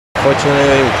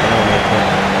Unfortunately, we cannot make it.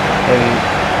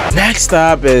 And next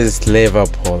up is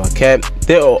Liverpool. Okay,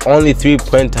 they are only 3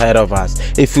 points ahead of us.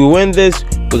 If we win this,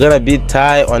 we're gonna be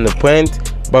tied on the point,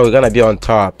 but we're gonna be on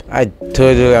top. I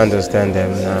totally understand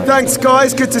them now. Thanks,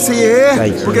 guys. Good to see you here.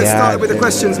 Like, we'll get started with the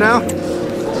questions now.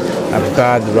 I've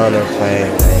got run of play.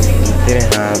 Like,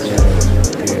 didn't have good.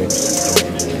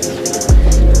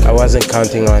 I wasn't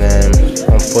counting on him.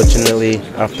 Unfortunately,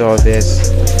 after all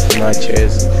this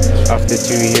matches, after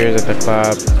 2 years at the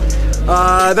club,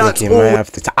 that's all. Might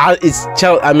have to it's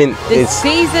Chelsea. I mean, the it's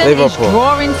season Liverpool. is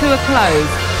drawing to a close,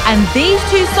 and these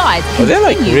two sides continue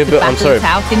like to battle it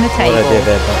out in the table.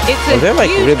 It's a like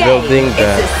huge rebuilding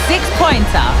game. It's a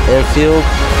 6-pointer. Infield.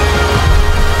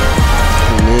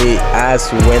 Me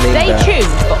as winning. Stay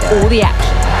tuned for all the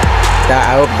action.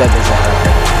 I hope that doesn't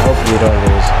happen. I hope we don't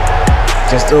lose.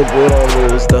 Just hope we don't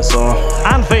lose, that's all.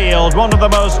 Anfield, one of the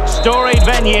most storied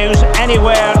venues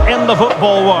anywhere in the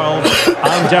football world.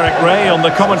 I'm Derek Ray on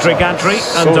the commentary gantry,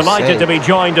 and delighted to be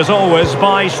joined as always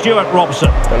by Stuart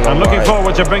Robson. I'm looking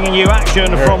forward to bringing you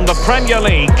action from the Premier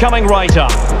League coming right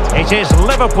up. It is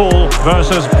Liverpool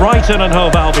versus Brighton and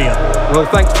Hove Albion. Well,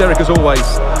 thanks Derek as always.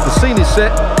 The scene is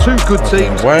set, two good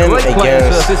teams, great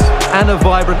playing surface and a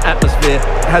vibrant atmosphere.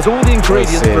 It has all the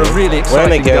ingredients for a really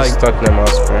exciting game. Tottenham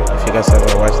Hotspur, if you guys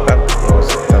ever watched that, it was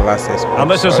the last experience. And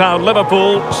this is how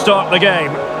Liverpool start the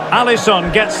game.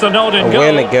 Alisson gets the nod in goal.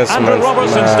 Andrew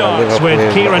Robertson starts with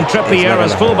Kieran Trippier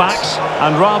as fullbacks.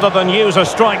 And rather than use a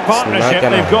strike partnership,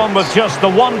 they've gone with just the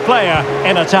one player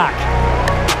in attack.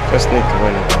 Just need to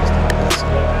win against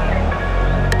them.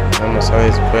 Almost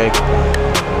always break.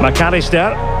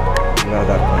 McAllister. Not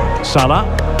that quick. Salah.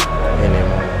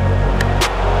 Anymore.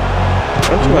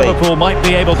 Liverpool might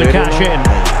be able to cash in,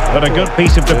 but a good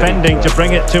piece of defending to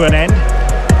bring it to an end.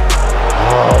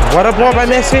 Oh, what a ball by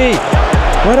Messi!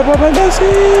 What a ball by Messi!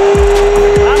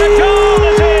 And a goal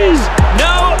it is!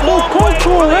 No more points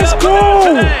for the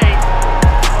opponent today.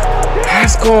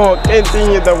 Let's go!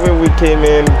 Continue the way we came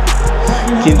in.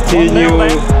 Continue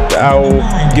our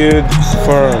good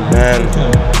form, man.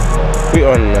 We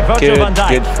on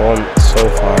good form so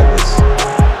far this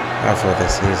half of the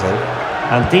season.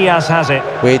 And Diaz has it.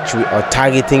 Which we are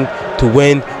targeting to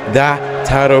win that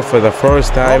title for the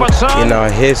first time in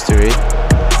our history.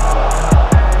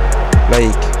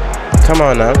 Like, come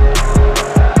on now.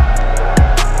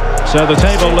 So the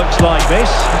table looks like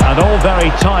this, and all very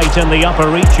tight in the upper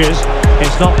reaches.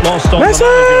 It's not lost on the manager.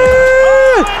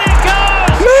 Oh, and it goes!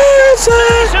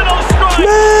 Sensational strike!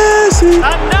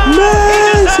 And now he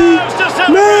deserves to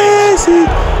celebrate!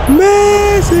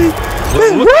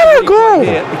 What a goal!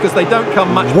 Here, because they don't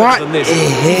come much better than this. He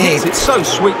hits it so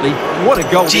sweetly. What a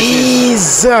goal!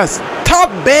 Jesus!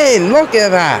 Top bin! Look at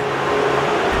that!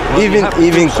 Well,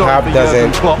 even Klopp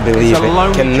doesn't believe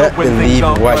it. Cannot believe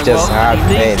what just happened.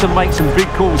 He needs to make some big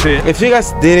calls here. If you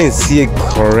guys didn't see it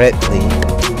correctly,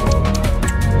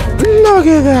 look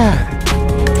at that!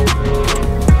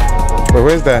 Wait,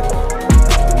 where's that?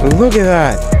 Look at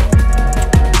that!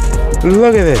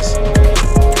 Look at this!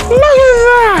 Look at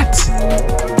that!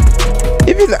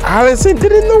 Even Alisson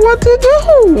didn't know what to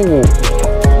do.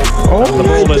 Oh, the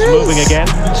ball is moving again.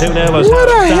 2-0 as what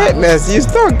a hit, Messi. You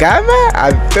still got that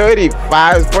at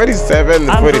 35, 47,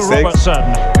 46.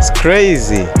 It's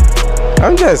crazy.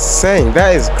 I'm just saying,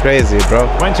 that is crazy, bro.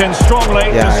 Went in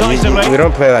strongly, decisively. We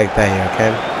don't play like that here,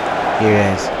 okay? Here he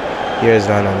is. Here is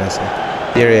Lionel Messi.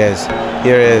 Here he is.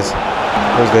 Here he is.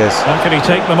 Who's this? How can he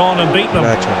take them on and beat them?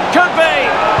 Nacho. Could be!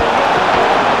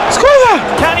 Score!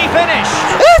 Can he finish?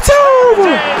 It's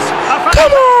over!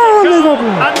 Come on,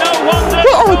 Liverpool! And no wonder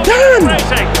you are done!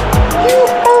 You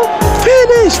are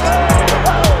finished!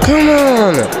 Come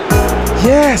on!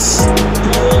 Yes!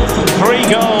 3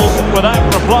 goals without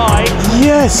reply.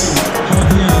 Yes!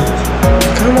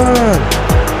 Come on!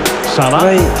 Salah.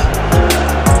 Like,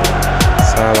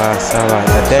 Salah.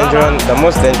 The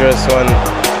most dangerous one.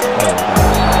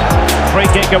 Free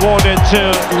kick awarded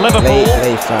to Liverpool.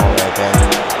 Late foul right there.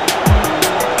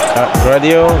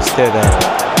 Radio still there.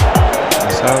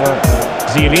 Salah.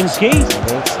 Zielinski.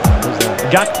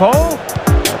 Gakpo.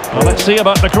 Well, let's see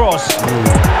about the cross. A goal!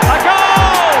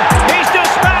 He's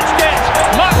dispatched it!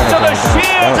 Much to the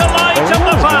sheer delight of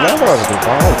the fans.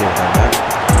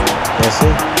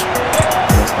 Messi.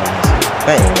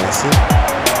 That ain't Messi.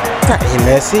 That ain't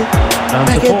Messi. And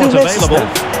support available.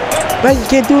 But you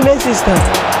can do Messi stuff.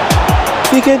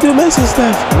 You can do Messi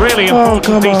stuff. Really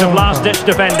important piece of last-ditch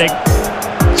defending.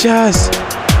 Just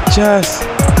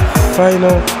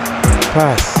final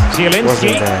pass.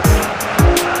 Zielinski.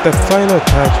 The final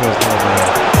touch was not there.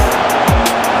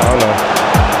 I don't know.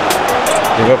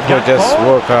 Liverpool just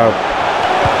woke up.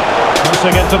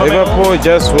 Crossing into the middle. Liverpool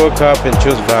just woke up and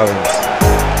chose violence.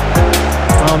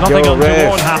 Well, nothing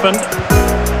untoward happened.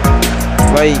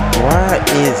 Like, why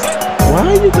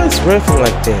are you guys reffing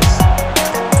like this?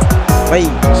 Like,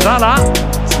 Salah.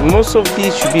 Most of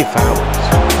these should be fouls.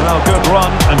 Well, good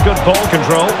run and good ball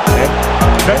control.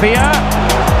 Trippier.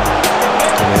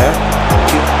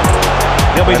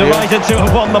 He'll be delighted to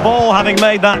have won the ball, having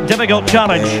made that difficult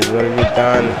challenge. What have you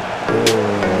done?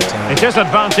 It is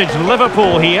advantage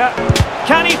Liverpool here.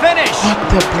 Can he finish?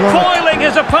 Foiling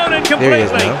his opponent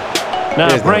completely.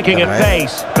 Now breaking at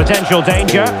pace. Potential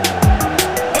danger.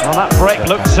 Well, that break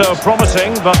looked so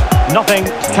promising, but nothing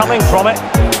coming from it.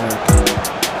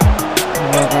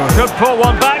 Could pull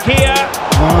one back here.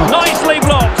 Nicely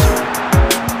blocked.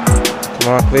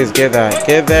 Come on, please get that.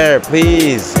 Get there,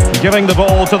 please. Giving the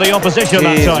ball to the opposition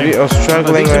that time. We are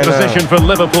struggling right now. Position for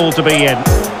Liverpool to be in.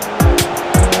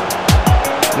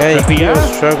 Yeah, we are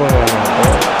struggling right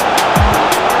now.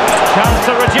 Chance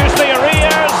to reduce the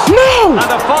arrears. No!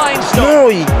 And a fine stop. No,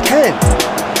 you can't.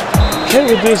 Can't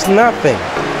reduce nothing.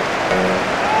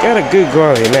 Got a good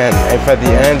goalie, man. If at the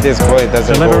end this goalie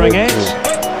doesn't delivering it.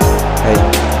 Like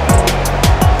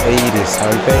 80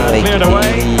 something, like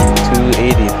 82,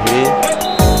 83.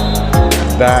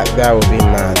 That would be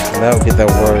mad. That would be the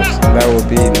worst. That would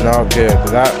be not good.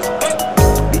 That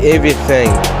be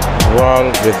everything wrong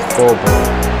with football.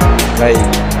 Like,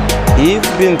 he's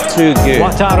been too good.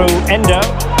 Wataru Endo,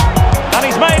 and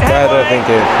he's made headway. I don't think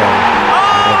anything.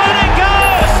 Oh, and it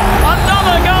goes!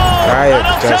 Another goal! And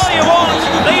I'll tell you what,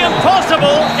 the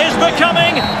impossible is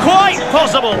becoming quite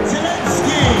possible.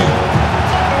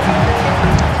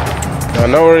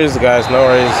 No worries, guys. No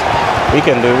worries. We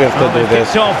can do. We can still do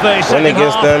this. When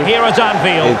against them, here at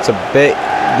Anfield, it's a bit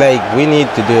like we need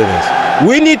to do this.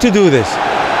 We need to do this.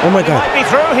 Oh my God! Might be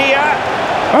through here.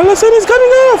 Alisson is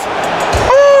coming off.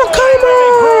 Oh, come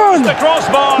on! The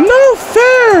crossbar. No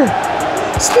fair.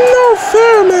 It's no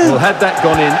fair, man. Well, had that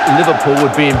gone in, Liverpool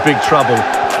would be in big trouble.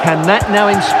 Can that now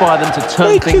inspire them to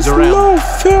turn things around? It's no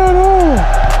fair at all.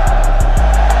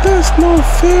 That's no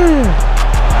fair.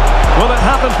 Will it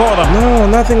happen for them? No,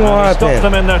 nothing will happen. Stop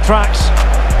them in their tracks.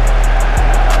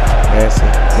 Messi.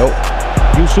 Nope.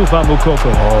 Yusufa Moukoko.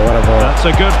 Oh, what a ball. That's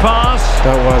a good pass.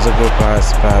 That was a good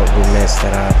pass, but we messed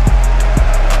it up.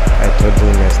 I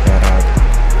totally messed that up.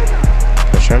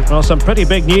 For sure. Well, some pretty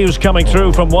big news coming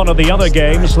through from one of the other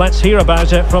games. Let's hear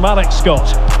about it from Alex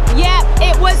Scott. Yep,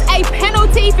 it was a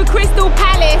penalty for Crystal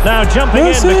Palace. Now jumping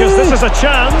in because this is a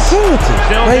chance. Penalty.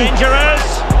 Still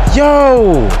dangerous.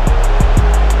 Yo!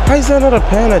 Why is that not a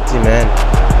penalty, man?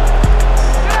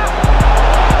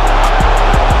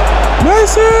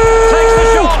 Messi! Takes the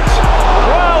shot.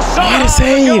 Well, what a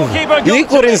save! You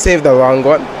couldn't save the long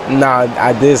one. Nah,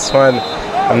 at this one,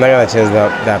 I'm not gonna change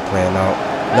that play. No,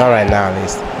 not right now, at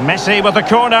least. Messi with the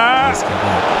corner. Let's get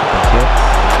that. Thank you.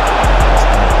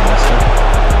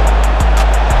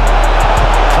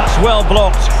 That's well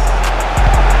blocked.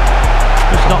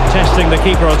 Just not testing the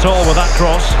keeper at all with that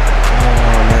cross. Oh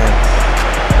man.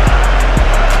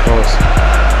 Close.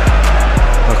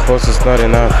 The close is not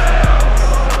enough.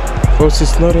 Close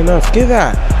is not enough. Get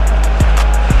that.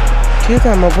 Get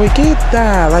that, my boy. Get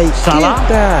that. Like, Salah. Get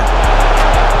that.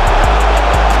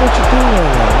 What you doing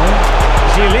right now, man?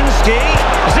 Zielinski.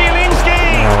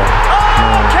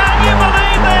 Oh, can you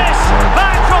believe this?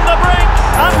 Back from the brink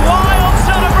and wild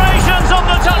celebrations on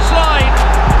the touchline.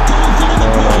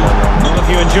 Well, if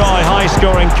you enjoy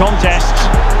high-scoring contests,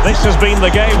 this has been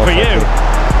the game for you.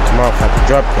 Come on, Fatty,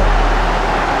 drop them.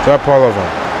 Drop all of them.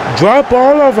 Drop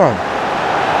all of them.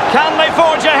 Can they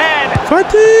forge ahead?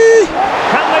 Fatty!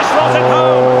 Can they slot it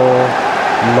home?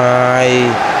 Oh my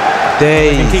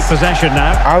days. They can keep possession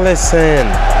now. Alisson.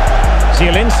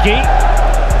 Zielinski.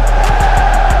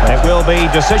 It will be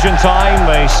decision time,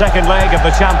 the second leg of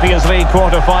the Champions League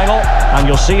quarter-final, and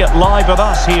you'll see it live with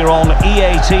us here on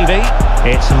EA TV.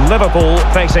 It's Liverpool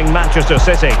facing Manchester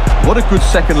City. What a good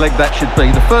second leg that should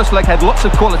be. The first leg had lots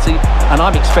of quality, and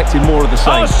I'm expecting more of the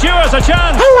same. Oh, Stewart's a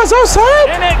chance. That was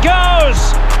offside. In it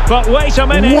goes. But wait a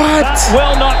minute. What? That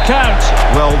will not count.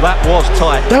 Well, that was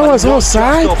tight. That was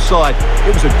offside? Offside.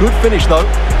 It was a good finish, though.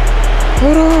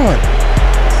 Hold on.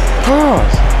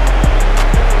 Pause.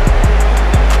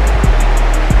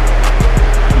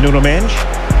 Nuno Mendes.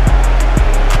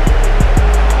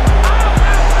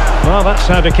 Well, that's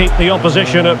how to keep the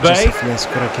opposition at bay.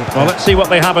 Well, let's see what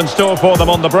they have in store for them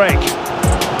on the break.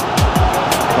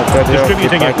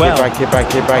 Distributing it well. Keep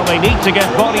back. Well, they need to get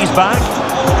bodies back.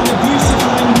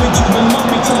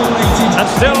 And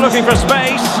still looking for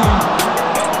space.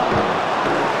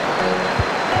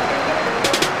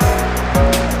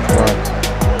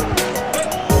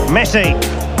 Messi.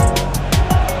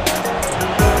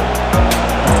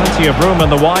 Plenty of room in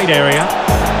the wide area.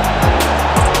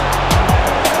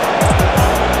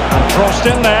 And crossed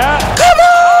in there. Come on!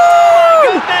 Oh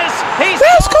my goodness! He's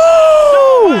Let's go!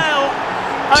 So well.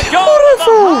 A goal of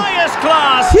the highest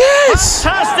class. Yes!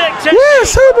 Fantastic technique.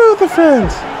 Yes, how about the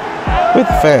fans? With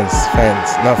fans,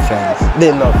 not friends.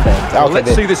 They're not friends. Well, Okay,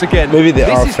 let's see this again. Maybe they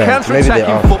are This is friends. Maybe they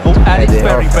are counter-attacking football at its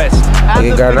very best. And Okay,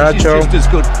 the finish is Garnacho. just as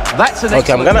good. That's an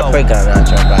Okay, I'm excellent gonna goal. play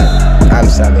Garnacho, but I'm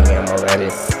selling him already.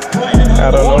 I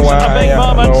don't know Wasn't why. a big I don't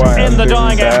moment know why in I'm the doing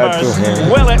dying that to embers. him.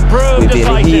 Will it prove We've been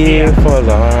decisive here here? for a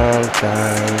long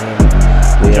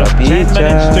time. We Just are 10 minutes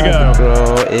to go.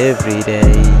 grow every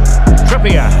day.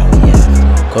 Trippier.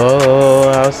 Go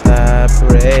outside,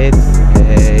 parade,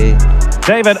 hey.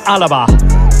 David Alaba.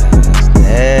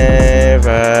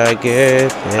 Never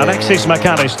good. Alexis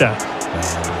McAllister.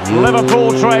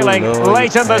 Liverpool trailing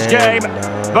late in this game,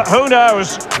 but who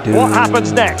knows what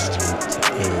happens next?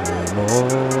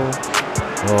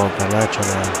 Oh, Garnacho,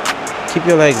 man. Keep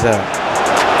your legs up.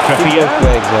 Keep Trippier. your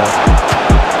legs up.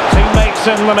 Teammates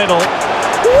in the middle.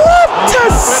 What a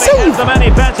Really save! hit them any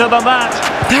better than that.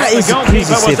 That The is a goalkeeper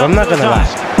crazy was save, up I'm not to the gonna lie.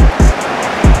 task.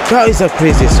 That is a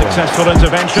crazy save. Successful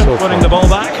intervention, So winning far. the ball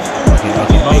back.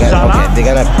 Okay, they're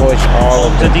gonna push all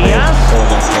of To the players Diaz.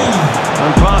 forward here.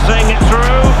 And passing it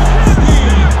through.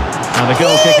 And the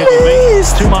goal kick it will be.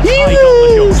 missed. Too much He height on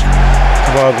the missed. shot.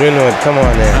 Come on, Greenwood, come on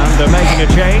then. And they're making a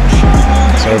change.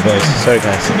 Sorry boys, sorry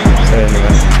guys. Sorry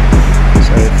everyone.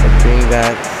 Sorry for doing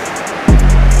that.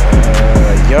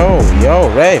 Yo,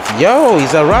 ref, yo,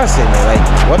 he's harassing me. Like,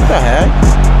 what the heck?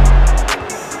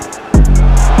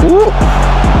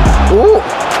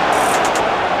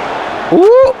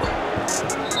 Ooh,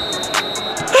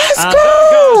 let's And go!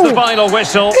 there goes the final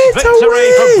whistle. It's a Victory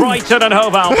win! for Brighton and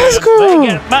Hove Albio. Let's go! They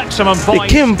get maximum They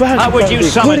points. came back, How would but you they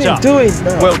sum it couldn't up? do it.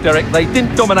 No. Well, Derek, they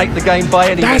didn't dominate the game by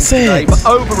any means That's today, it. but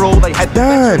overall they had the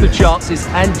best of the chances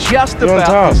and just You're on about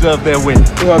top. deserved their win.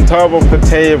 You're on top of the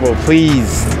table,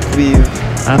 please.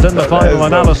 And in the final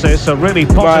analysis, a really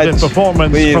positive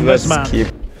performance from this man.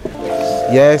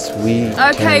 Yes, we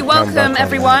Okay, can come welcome back on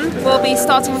everyone. We'll be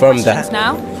starting with From questions that.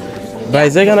 now. that. But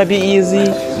is it gonna be easy?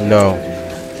 No.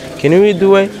 Can we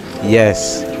do it?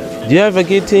 Yes. Do you have a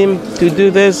good team to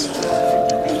do this?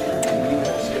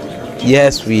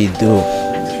 Yes, we do.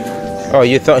 Oh,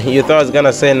 you thought I was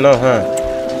gonna say no,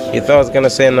 huh? You thought I was gonna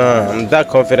say no. I'm that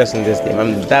confident in this game.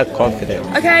 I'm that confident.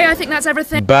 Okay, I think that's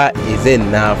everything. But is it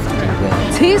enough to win?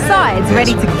 Two sides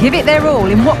ready to give it their all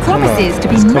in what promises to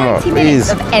be Come 90 on, minutes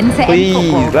please. of end-to-end Please,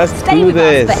 football. let's Stay do with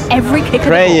this. us for every kick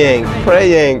Praying.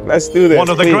 Let's do this. One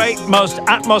of the please. great, most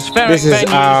atmospheric This is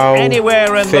our venues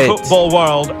anywhere in the fate. football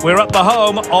world. We're at the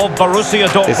home of Borussia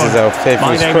Dortmund. This is our fifth.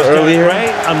 My We name scored is Derek earlier. Ray,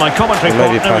 and my commentary It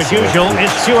might be partner, as possible. usual, is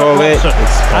Let's Stuart call it. Robson.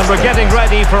 It's And we're possible. getting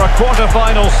ready for a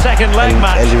quarter-final second leg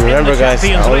match and you remember, in the guys,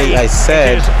 Champions League. I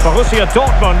said it is Borussia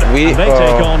Dortmund, we and they are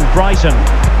take on Brighton.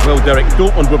 Well, Derek,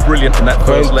 Dortmund were brilliant in that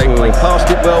Going first leg. to They passed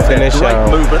it well, they had finish great our-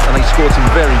 movement, and they scored some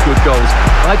very good goals.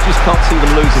 I just can't see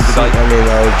them losing today. I mean,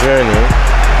 our journey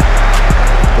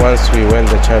once we win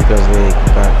the Champions League,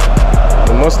 but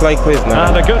the most likely is not.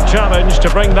 And a good challenge to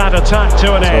bring that attack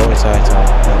to an end.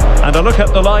 And a look at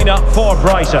the lineup for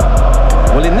Brighton.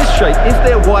 Well, in this shape, if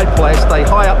their wide players stay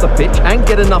high up the pitch and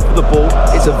get enough of the ball,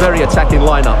 it's a very attacking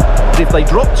lineup. But if they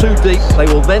drop too deep, they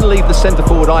will then leave the centre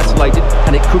forward isolated,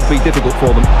 and it could be difficult for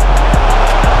them.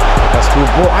 That's good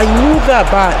ball. I knew that,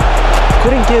 but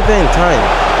couldn't get there in time.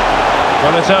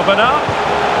 Will it open up?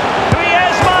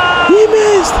 Griezmann! He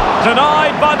missed.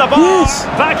 Denied by the bar. Yes.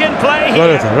 Back in play Run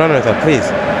here. with it, run with it, please.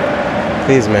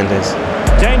 Please, Mendes.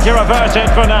 Danger averted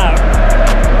for now.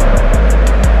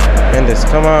 Mendes,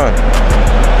 come on.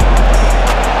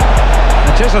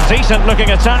 It is a decent looking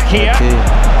attack here. Okay.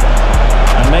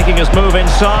 And making his move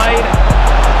inside.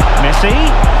 Messi.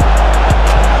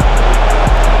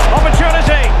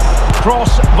 Opportunity.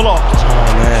 Cross blocked. Oh,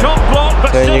 man. Shot blocked,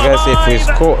 but Telling still you guys, if we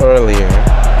alive. score earlier,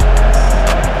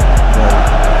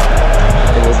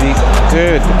 then it will be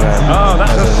good, man. Oh,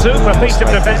 that's a super piece of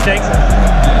defending.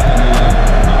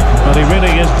 Well, he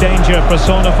really is danger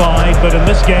personified, but in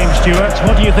this game, Stuart,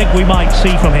 what do you think we might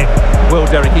see from him? Well,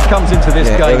 Derek, he comes into this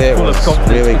game Elliot full of was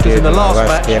confidence really because in good the last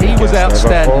match game he was against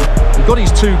outstanding. Liverpool. He got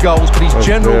his 2 goals, but his Was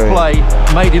general brilliant.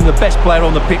 play made him the best player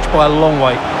on the pitch by a long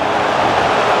way.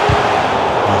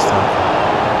 Last time.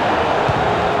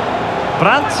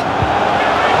 Brandt.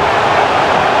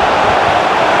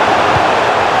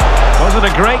 Was it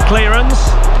a great clearance?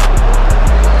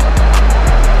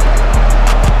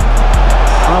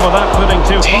 Well, without putting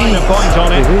too fine a point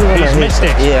on it, You really wanna he's hit missed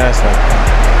it. that? Yeah, it's like,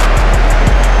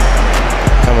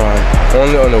 come on.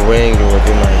 Only on the wing it would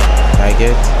be my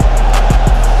target.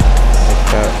 Like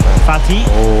that, man. Fati.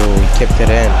 Oh, he kept it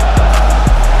in.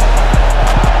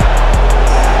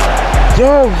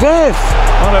 Yo, ref!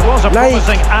 Well, it was a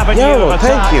promising avenue of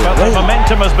attack, but the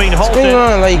momentum has been halted. You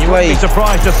wouldn't be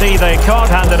surprised to see the card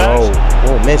handed out.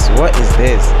 Oh, miss, what is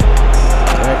this?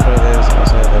 Can I put this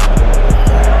outside the...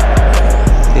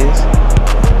 This?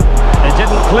 It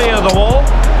didn't clear the wall.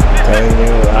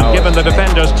 And given the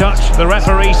defender's touch, the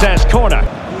referee says corner.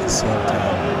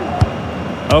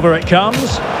 Over it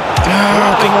comes.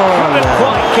 Couldn't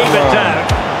quite keep it down.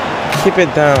 Keep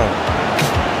it down.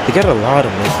 They got a lot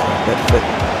of it. But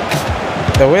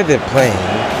the way they're playing,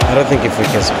 I don't think if we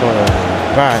can score on them.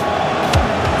 But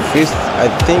I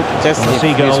think just the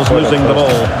Seagulls losing the ball.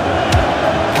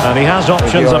 And he has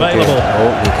options available.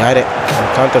 Oh, we got it.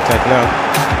 Counter-attack now.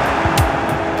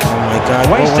 Oh my God.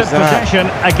 Wasted possession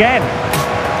again.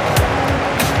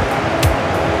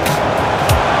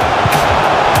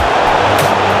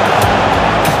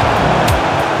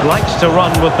 Likes to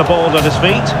run with the ball at his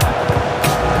feet.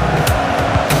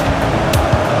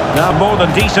 Now more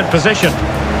than decent position.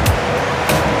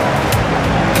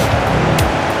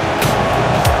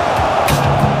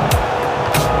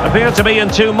 Appear to be in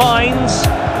two minds.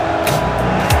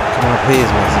 Come on, please,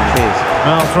 Messi, please.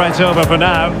 Well, threat over for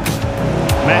now.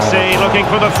 Messi looking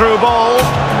for the through ball.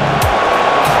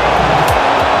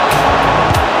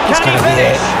 Can he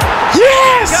finish?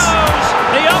 Yes! Goes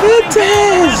the opening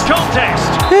goal in this contest.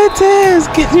 It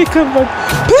is! Can you come back?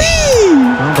 Please!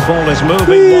 Well, the ball is moving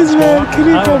please, once more.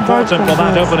 Can you come back important from will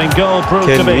that this? opening goal prove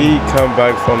to be? Can we come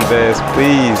back from this,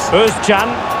 please? Özcan.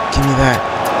 Give me that.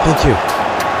 Thank you.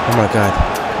 Oh my God.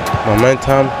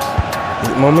 Momentum.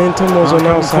 Momentum was on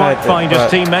our side. Quite find his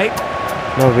teammate.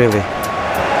 Not really.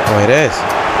 Oh, it is.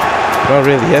 Not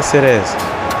really. Yes, it is.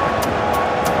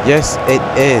 Yes, it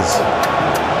is.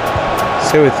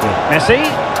 Stay with me. Messi.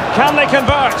 Can they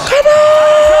convert? Come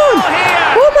on!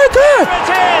 Oh my God!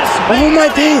 There it is! Oh my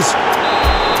days!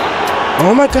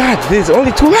 Oh my God! There's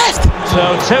only two left.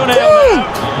 So 2-0 now.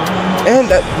 And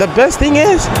the best thing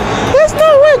is, that's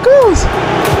not where it goes.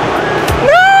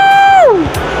 No!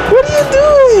 What are you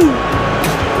doing?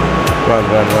 Run!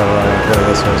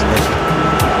 This one's naked.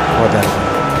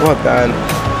 Well done.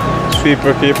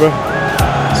 Sweeper keeper.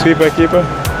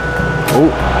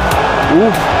 Ooh.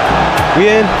 We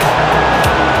in.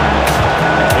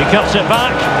 He cuts it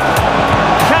back.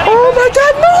 Oh my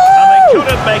God, no! And they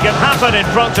couldn't make it happen in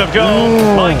front of goal.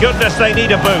 No. My goodness, they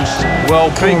need a boost. Well,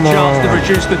 big chance to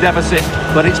reduce the deficit,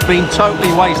 but it's been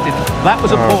totally wasted. That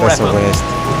was a poor effort.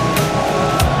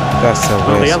 That's a waste.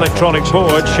 Well, the electronic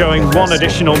board showing one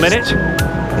additional minute.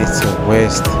 It's a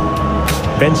waste.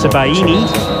 Bensebaini.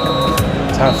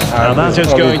 Now that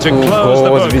is going to close the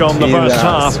book on the first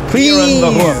half. Here in the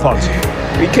Hoorpot.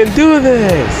 We can do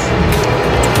this.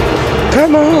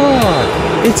 Come on.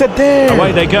 It's a dare.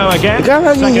 Away they go again.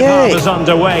 Second half is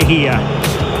underway here.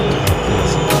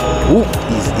 Ooh,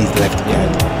 he's left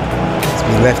behind. He's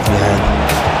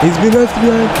been left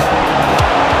behind.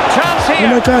 Chance here.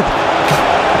 Oh my God.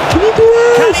 Can he do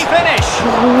it? Can he finish?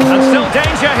 And still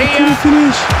danger here.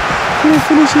 Can he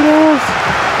finish it off?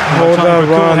 Oh,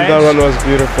 that run was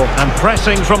beautiful. And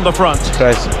pressing from the front.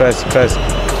 Press.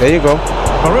 There you go.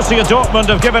 Borussia Dortmund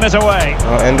have given it away.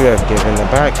 Oh, and we have given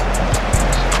it back.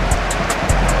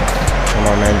 Come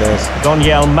on, Mendes.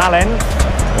 Daniel Malen.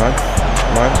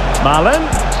 Come on. Malen.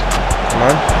 Come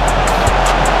on.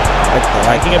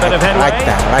 Making a bit of headway. Like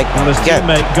that. And his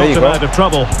teammate got him out of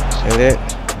trouble.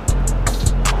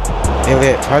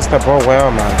 Elliot, pass the ball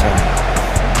well, man.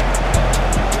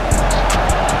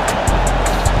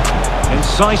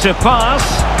 Incisive pass.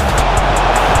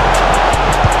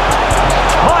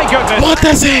 My goodness. What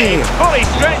a save! Fully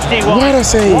stretched he was. What a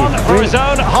save! One for his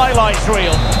own highlights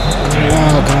reel.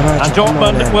 And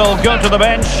Dortmund will go to the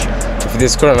bench. If they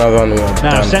score another one, we're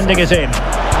now done. Sending it in.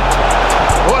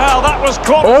 Well, that was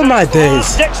caught. Oh my days!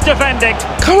 Six defending.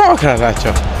 Come on,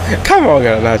 Garnacho.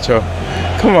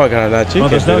 Well,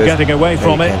 there's no getting away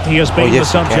from it. He has been the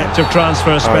subject of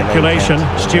transfer speculation.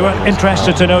 Stuart,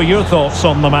 interested to know your thoughts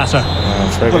on the matter.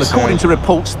 Well, according to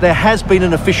reports, there has been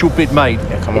an official bid made.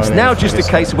 It's now just a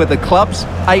case of whether clubs,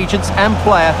 agents and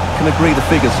player can agree the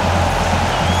figures.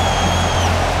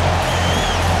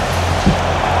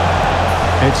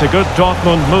 It's a good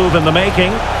Dortmund move in the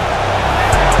making.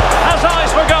 Has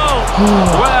eyes for goal.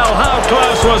 Well, how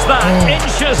close was that?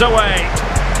 Inches away.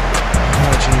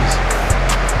 Oh, jeez.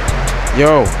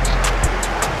 Yo.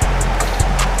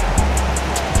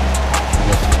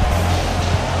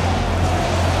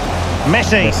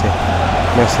 Messi.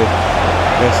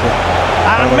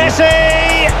 And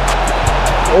Messi!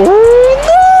 Oh,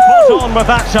 no! Spot on with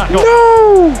that tackle.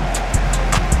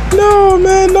 No,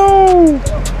 man, no!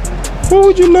 What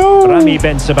would you know? Rami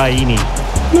Ben Sebaini.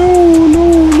 No.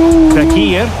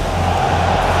 Fakir.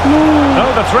 No.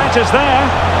 Oh, the threat is there.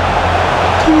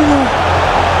 Give me that.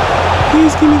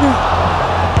 Please give me that.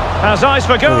 Has eyes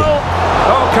for goal.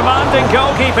 Oh, commanding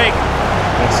goalkeeping.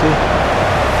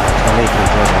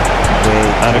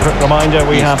 And a quick reminder,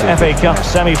 we have FA Cup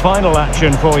semi-final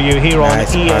action for you here on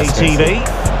EA TV.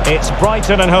 It's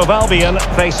Brighton and Hove Albion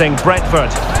facing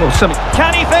Brentford.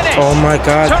 Can he finish? Oh my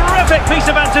God. Terrific piece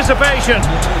of anticipation.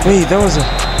 Wait, that was a...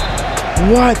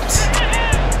 What?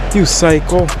 You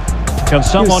psycho. Can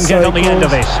someone get on the end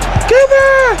of this? Get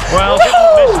there! Well,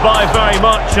 didn't miss by very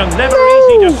much, and never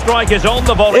easy to strike his on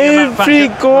the volley in that Every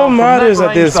fashion. goal matters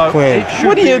at this point.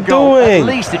 What are you doing? At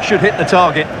least it should hit the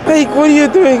target. Like, what are you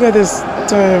doing at this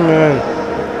time, man?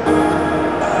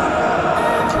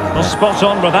 Well, spot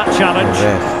on with that challenge.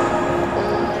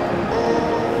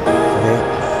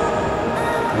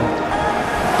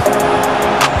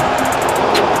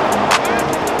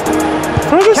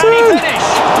 Ferguson! Can he finish?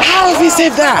 How have you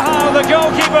saved that? Oh, the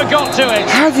goalkeeper got to it.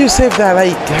 How have you saved that?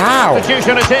 Like, how?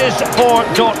 Substitution it is for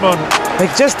Dortmund.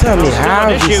 Like, just tell me, how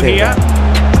have you saved that?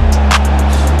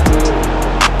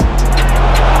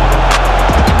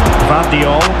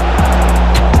 Vardiol.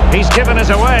 He's given us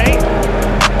away.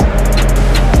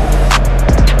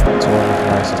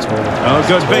 Oh,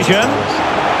 good vision.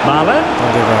 Marlon.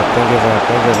 Don't give up, don't give up,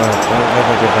 don't give up, don't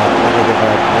ever give up, never give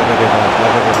up, never give up,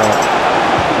 never give up.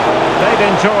 Played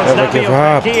in towards Never give Nabil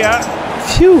up. Fekir.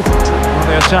 Phew! Well,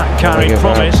 the attack carried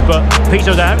promise, but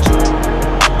petered out.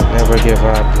 Never give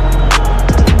up.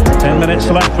 10 minutes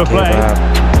left for play.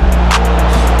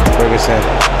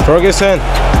 Ferguson!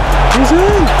 He's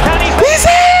in! He's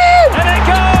in! And it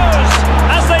goes!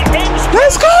 As they inch.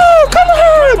 Let's go! Come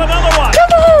on! Another one.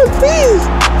 Come on, please!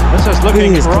 This is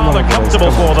looking Please, come rather on, boys, comfortable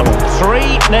come for on, them.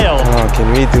 3-0. Oh, can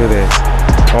we do this?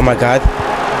 Oh my God!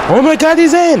 Oh my God,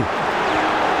 he's in!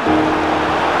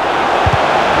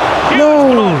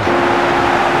 No!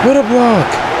 What a block!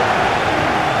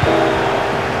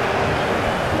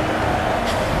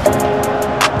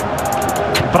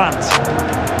 Brandt.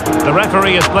 The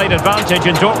referee has played advantage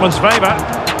in Dortmund's favour.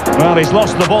 Well, he's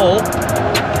lost the ball.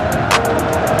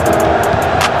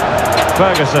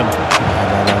 Ferguson.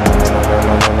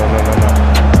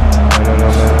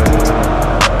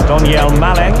 Daniel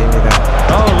Malek.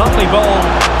 Oh, lovely ball.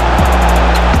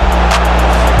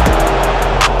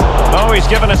 Oh, he's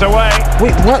given us away.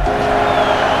 Wait, what?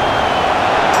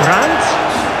 Brandt.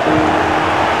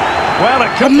 Well,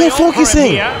 it could I'm be not on for him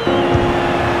focusing. here.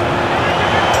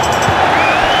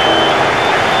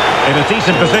 In a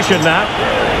decent position now.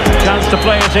 Chance to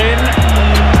play it in.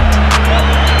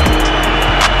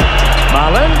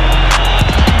 Marlon.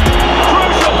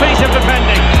 Crucial piece of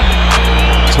defending.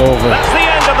 It's over. That's the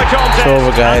end of the contest. It's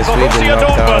over, guys. And We've been Borussia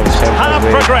knocked out of Dortmund the Champions have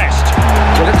League. progressed.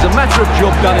 Well, it was a matter of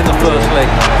job done in the first leg.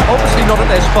 Obviously not at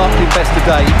their sparkling best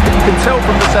today, but you can tell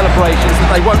from the celebrations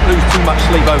that they won't lose too much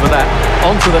sleep over that.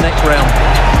 On to the next round.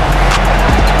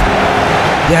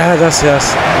 Yeah, that's it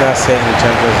in the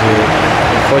Champions League.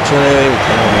 Unfortunately, we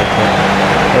cannot make it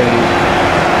in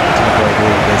Champions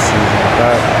League this season.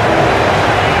 But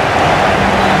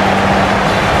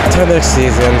until next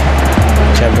season,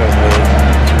 Champions